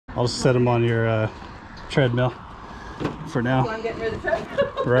I'll just set them on your treadmill for now. So I'm getting rid of the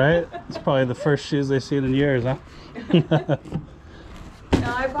treadmill. Right? It's probably the first shoes they've seen in years, huh?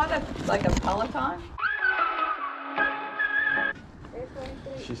 No, I bought like a Peloton.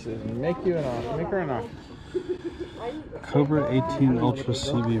 She says, make her an offer. Cobra 18 Ultra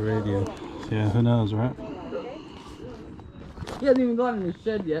CB radio. Yeah, who knows, right? He hasn't even gone in his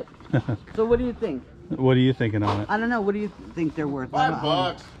shed yet. So what do you think? What are you thinking on it? I don't know. What do you think they're worth?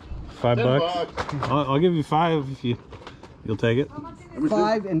 $5. $5? I'll give you 5 if you'll take it.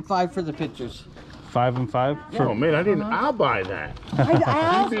 5 and 5 for the pictures. 5 and 5? Oh man, I'll buy that.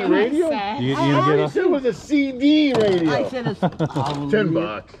 I CB radio? You gonna get It was a CD radio. I said it's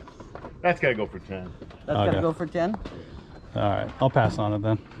 $10. That's gotta go for 10. That's Okay. gotta go for 10. All right, I'll pass on it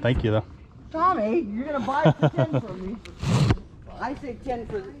then. Thank you though. Tommy, you're gonna buy it for 10 from me. I say 10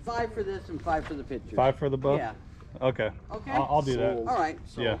 for 5 for this and 5 for the pictures. 5 for the both? Yeah. Okay. Okay. I'll do that. All right.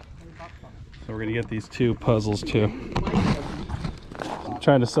 So Yeah. So we're gonna get these 2 puzzles too. I'm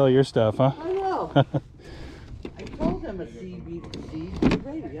trying to sell your stuff, huh? I know. I told them a CBC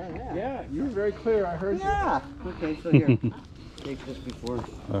radio. Yeah. Yeah, you were very clear. I heard Yeah. Okay, so here. Take this before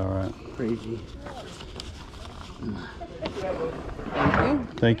All right. crazy.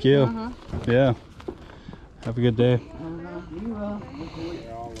 Thank you. Yeah. Have a good day.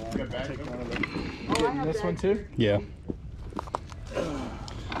 Getting this one too? Yeah.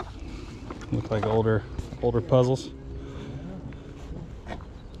 Look like older puzzles.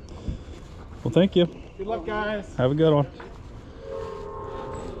 Well, thank you. Good luck, guys. Have a good one.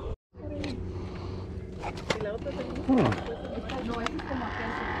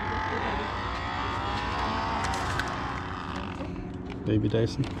 Baby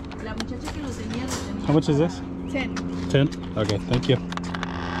Dyson. How much is this? 10. 10? Okay, thank you.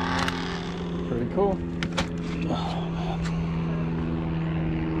 Pretty cool.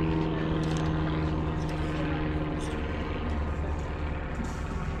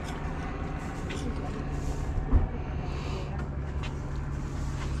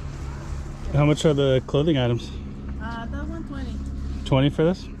 How much are the clothing items? That 120. 20 for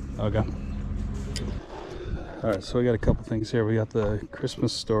this? Okay. Alright, so we got a couple things here. We got the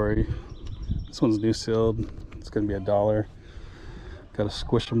Christmas Story. This one's new sealed. It's gonna be $1. Got a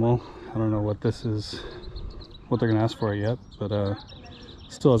Squishable. I don't know what this is, what they're gonna ask for it yet, but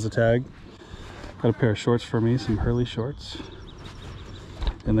still has a tag. Got a pair of shorts for me, some Hurley shorts.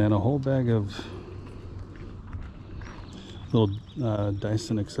 And then a whole bag of little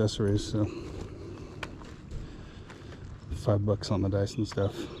Dyson accessories. So $5 on the Dyson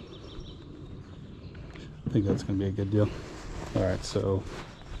stuff. I think that's gonna be a good deal. All right, so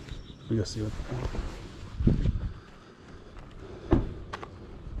we go see what.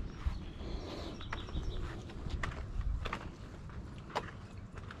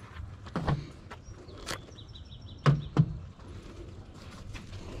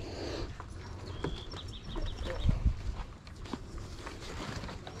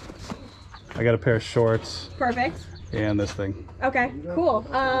 I got a pair of shorts Perfect. and this thing. Okay, cool.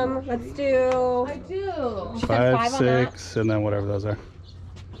 Let's do. I do. 5, 6, and then whatever those are.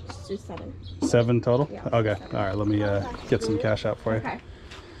 Let's do 7. 7 total? Yeah. Okay. All right. Let me get some cash out for you. Okay.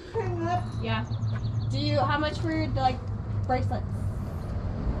 Yeah. Do you? How much for your bracelets?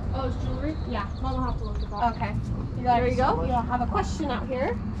 Oh, it's jewelry. Yeah. Mom will have to look at that. Okay. There you go. You have a question out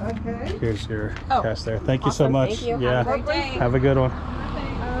here. Okay. Here's your Oh. cash there. Thank you so Awesome. much. Thank you. Yeah. Have a great day. Have a good one.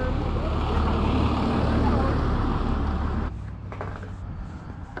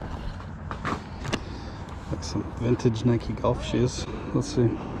 Like some vintage Nike golf shoes. Let's see.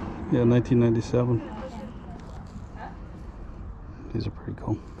 Yeah, 1997. These are pretty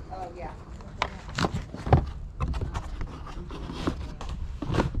cool. Oh yeah.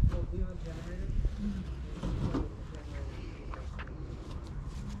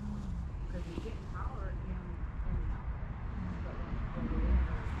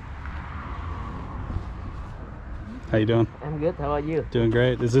 How you doing? I'm good. How about you? Doing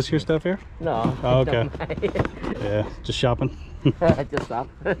great. Is this your stuff here? No. Oh, okay. Yeah, just shopping. I just stopped.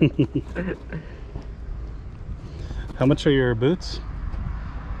 How much are your boots?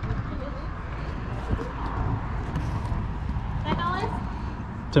 $10?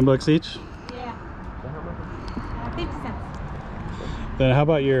 $10 each? Yeah. 50 cents. Then how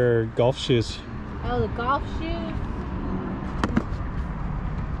about your golf shoes? Oh, the golf shoes.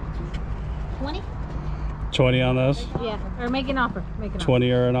 20? 20 on those? Yeah. Or make an offer. Make an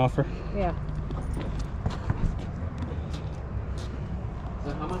 20 are an offer? offer. Yeah.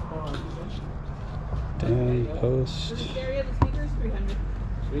 So how much more? Dan Post. The stereo, the speakers, 300.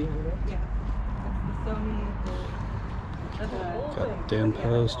 300? Yeah. That's the Sony. Got Dan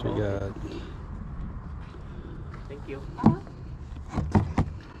Post. We got. Thank you.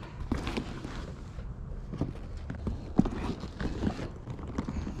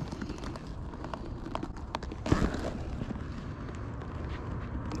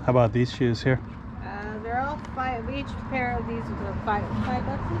 How about these shoes here? They're all five. Each pair of these are $5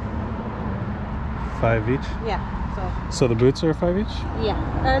 each. $5 each. Yeah. So the boots are $5 each.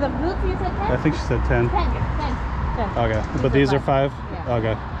 Yeah. The boots you said 10? I think she said 10. 10. Okay, but these are 5. Yeah.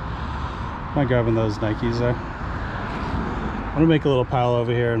 Okay. I'm grabbing those Nikes there. I'm gonna make a little pile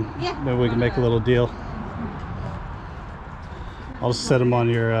over here, and maybe we can make a little deal. I'll just set them on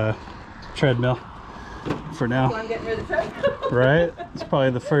your treadmill for now. So I'm getting rid of the treadmill. Right? It's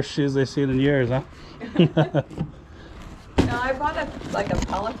probably the first shoes they've seen in years, huh? No, I bought a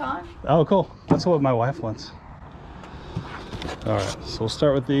Peloton. Oh, cool. That's what my wife wants. All right, so we'll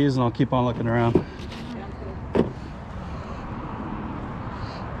start with these, and I'll keep on looking around.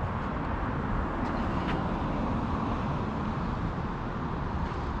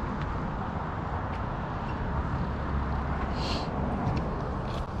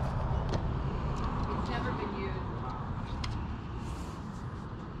 It's never been used.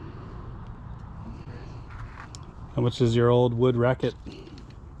 How much is your old wood racket? Make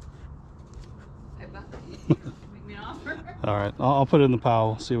me an offer. All right, I'll put it in the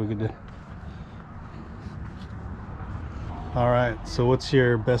pile. See what we can do. All right, so what's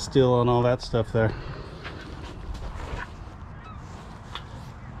your best deal on all that stuff there?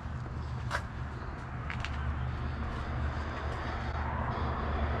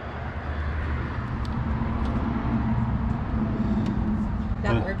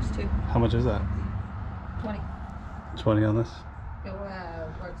 That works too. How much is that? 20. 20 on this? It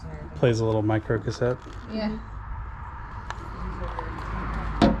works and everything. Plays a little micro cassette. Yeah.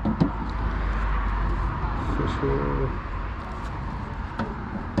 Fisher.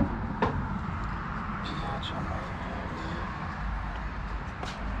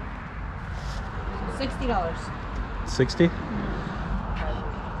 $60. 60?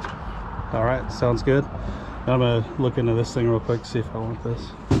 All right, sounds good. I'm gonna look into this thing real quick, see if I want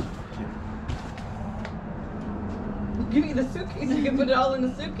this. Give me the suitcase. You can put it all in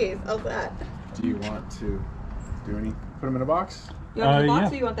the suitcase. How's that? Do you want to do any? Put them in a box? You want the box yeah.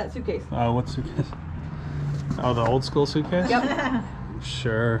 or you want that suitcase? What suitcase? Oh, the old school suitcase? Yep.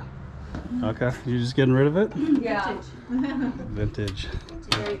 Sure. Okay, you just getting rid of it? Yeah. Vintage.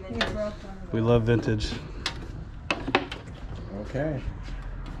 Very vintage. We love vintage. Okay.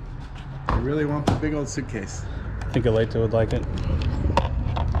 I really want the big old suitcase. I think Eleta would like it.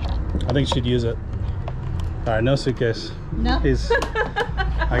 I think she'd use it. All right, no suitcase. No? You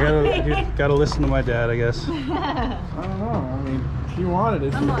gotta listen to my dad, I guess. I don't know. I mean, if you want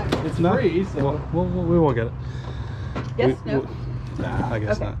it, it's No? free. So. We won't get it. Yes, no? Nah, I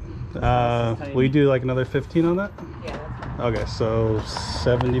guess Okay. not. Will you do like another 15 on that? Yeah, that's fine. Okay, so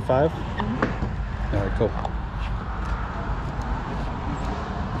 75? All right, cool.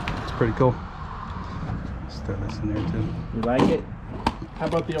 It's pretty cool. Let's throw this in there too. You like it? How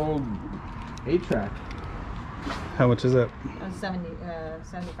about the old 8-track? How much is it?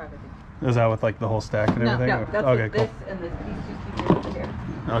 75, I think. Is that with like the whole stack and No, everything? No, or- that's okay, with cool. this and these two speakers over here.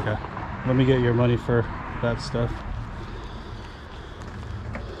 Okay. Let me get your money for that stuff.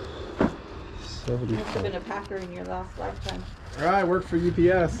 Must have been 75. a Packer in your last lifetime. All right, work for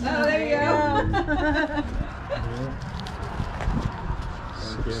UPS. Oh, there you go.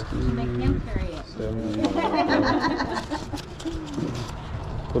 Make him carry it. 70.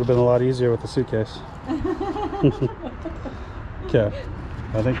 Would have been a lot easier with the suitcase. Okay.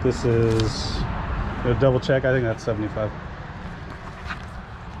 I think this is. Gonna double check. I think that's 75.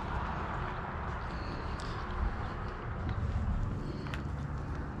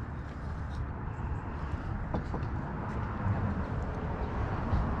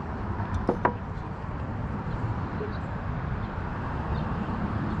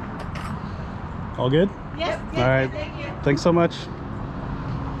 All good? Yes. All right. Thanks so much.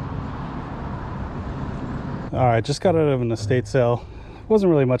 All right, just got out of an estate sale.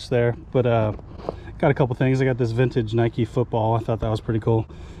 Wasn't really much there, but got a couple things. I got this vintage Nike football. I thought that was pretty cool.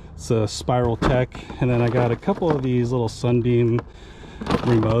 It's a Spiral Tech, and then I got a couple of these little Sunbeam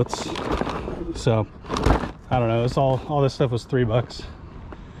remotes. So I don't know. It's all this stuff was $3,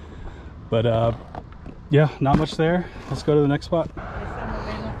 but yeah, not much there. Let's go to the next spot.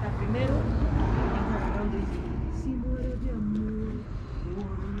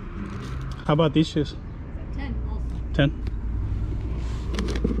 How about these shoes? 10 also. 10.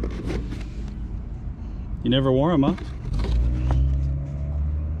 You never wore them, huh?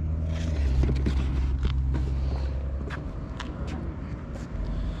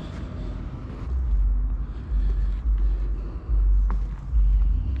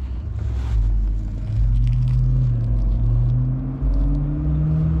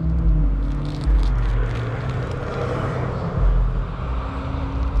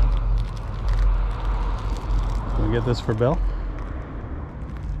 you get this for Belle?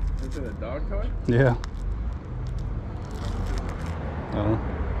 Is it a dog toy? Yeah. Oh.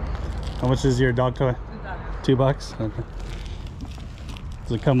 How much is your dog toy? $2. Okay.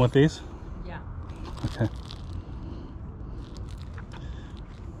 Does it come with these? Yeah. Okay.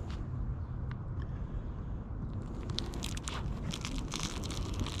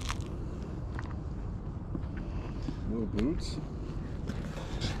 Little boots.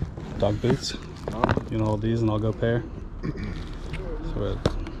 Dog boots. Oh. You can hold these and I'll go pair. So we're at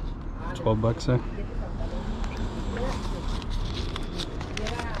 $12 there.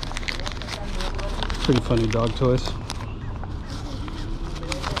 Pretty funny dog toys.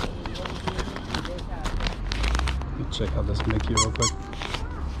 Let's check out this Mickey real quick.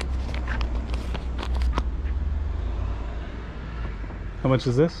 How much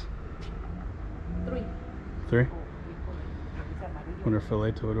is this? $3. Wonder if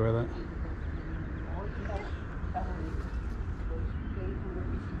Phileta would wear that.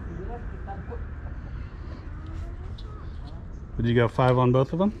 Would you go 5 on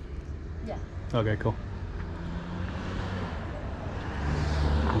both of them? Yeah. Okay, cool.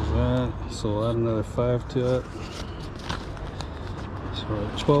 There's that. So we'll add another 5 to it. So we're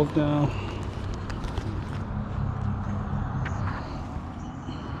at 12 now.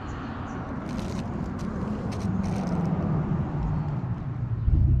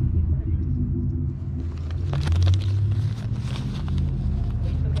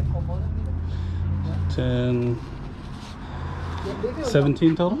 $10,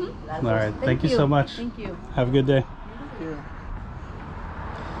 $17 total? All right, thank you so much. Thank you. Have a good day. Thank you.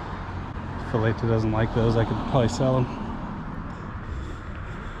 If Phileta doesn't like those, I could probably sell them.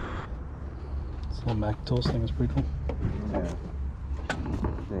 This little Mac Tools thing is pretty cool. Yeah.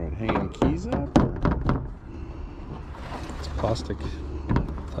 Right, hanging keys up? It's plastic.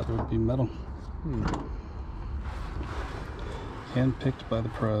 Thought it would be metal. Handpicked by the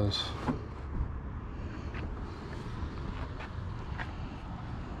pros.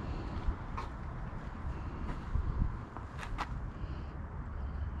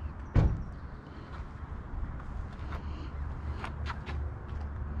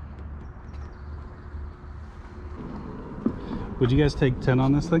 Would you guys take 10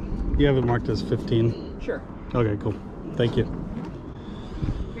 on this thing? You have it marked as 15. Sure. Okay, cool. Thank you.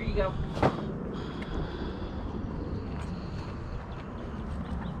 Here you go.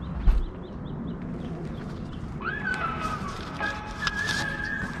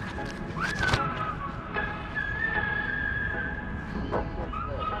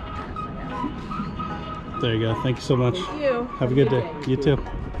 There you go. Thank you so much. Thank you. Have a good day. You too.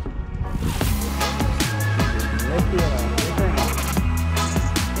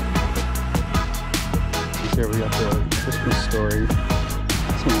 Here we got the Christmas Story.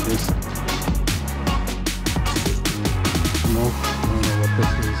 This one is no, I don't know what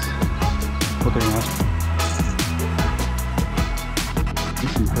this is. What they're gonna ask for.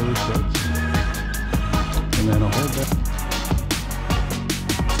 Some pearly shirts. And then I'll hold that.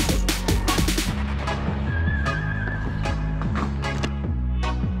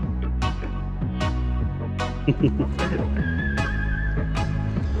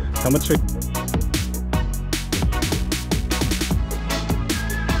 How much are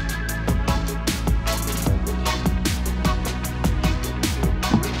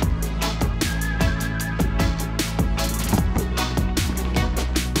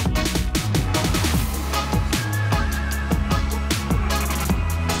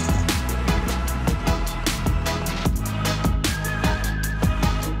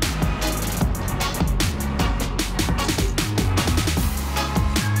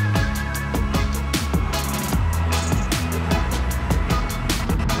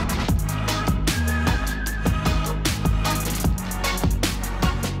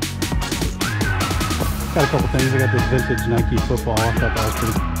got a couple things. I got this vintage Nike football. I thought that was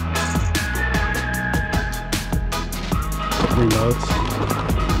pretty remotes.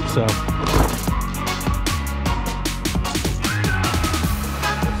 So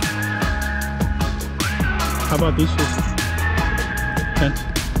how about these shoes? 10?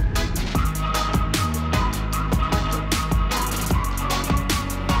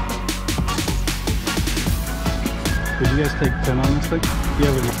 Would you guys take 10 on this thing? Do you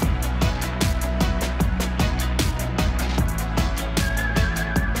have it?